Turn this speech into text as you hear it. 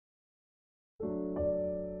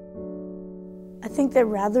think that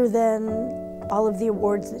rather than all of the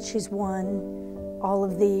awards that she's won, all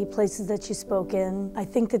of the places that she's spoken, I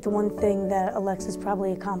think that the one thing that Alexis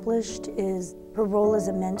probably accomplished is her role as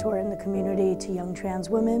a mentor in the community to young trans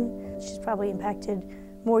women. She's probably impacted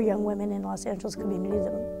more young women in Los Angeles community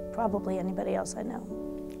than probably anybody else I know.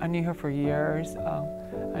 I knew her for years.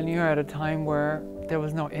 I knew her at a time where there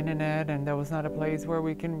was no internet and there was not a place where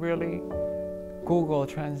we can really Google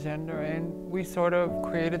transgender, and we sort of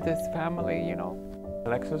created this family, you know.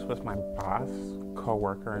 Alexis was my boss,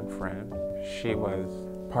 co-worker, and friend. She was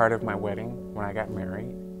part of my wedding when I got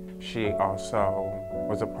married. She also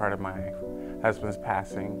was a part of my husband's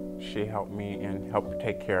passing. She helped me and helped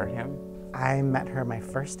take care of him. I met her my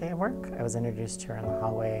first day of work. I was introduced to her in the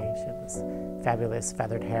hallway. She was fabulous,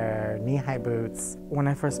 feathered hair, knee-high boots. When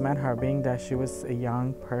I first met her, being that she was a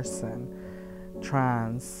young person,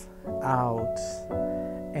 trans, out,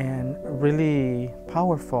 and really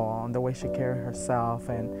powerful in the way she carried herself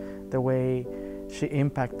and the way she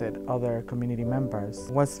impacted other community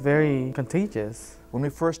members, was very contagious. When we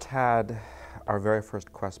first had our very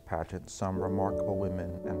first Quest pageant, some remarkable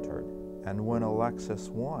women entered. And when Alexis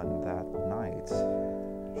won that night,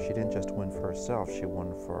 she didn't just win for herself, she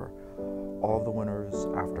won for all of the winners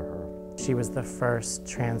after her. She was the first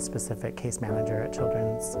trans-specific case manager at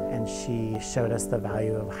Children's, and she showed us the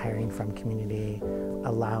value of hiring from community,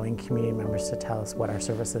 allowing community members to tell us what our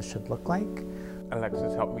services should look like.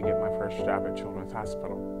 Alexis helped me get my first job at Children's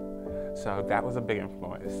Hospital. So that was a big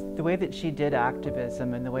influence. The way that she did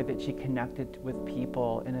activism and the way that she connected with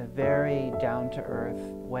people in a very down-to-earth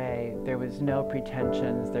way. There was no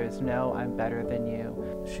pretensions, there's no I'm better than you.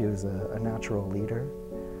 She was a natural leader,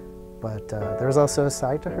 but there was also a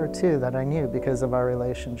side to her too that I knew because of our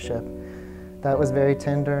relationship that was very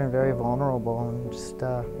tender and very vulnerable, and just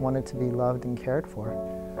wanted to be loved and cared for.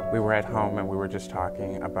 We were at home and we were just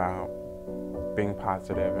talking about being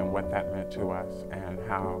positive and what that meant to us, and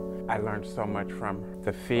how I learned so much from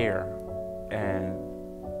the fear and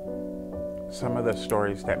some of the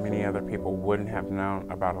stories that many other people wouldn't have known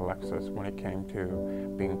about Alexis when it came to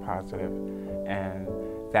being positive. And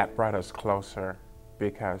that brought us closer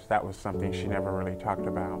because that was something she never really talked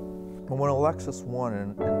about. When Alexis won,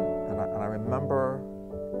 and I remember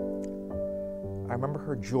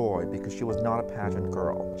her joy because she was not a pageant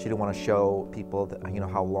girl. She didn't want to show people that, you know,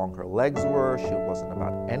 how long her legs were. She wasn't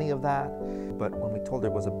about any of that. But when we told her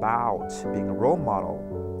it was about being a role model,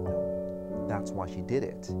 you know, that's why she did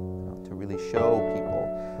it, you know, to really show people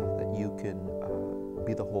that you can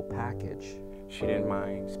be the whole package. She didn't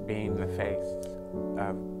mind being the face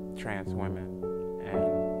of trans women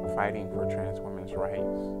and fighting for trans women's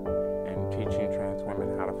rights and teaching trans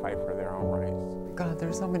women how to fight for their own rights. God,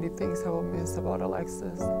 there's so many things I will miss about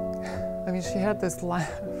Alexis. I mean, she had this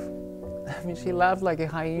laugh. I mean, she laughed like a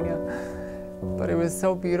hyena, but it was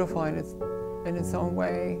so beautiful in its own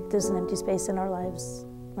way. There's an empty space in our lives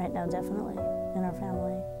right now, definitely, in our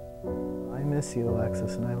family. I miss you,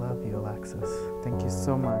 Alexis, and I love you, Alexis. Thank you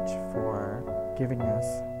so much for giving us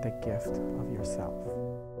the gift of yourself.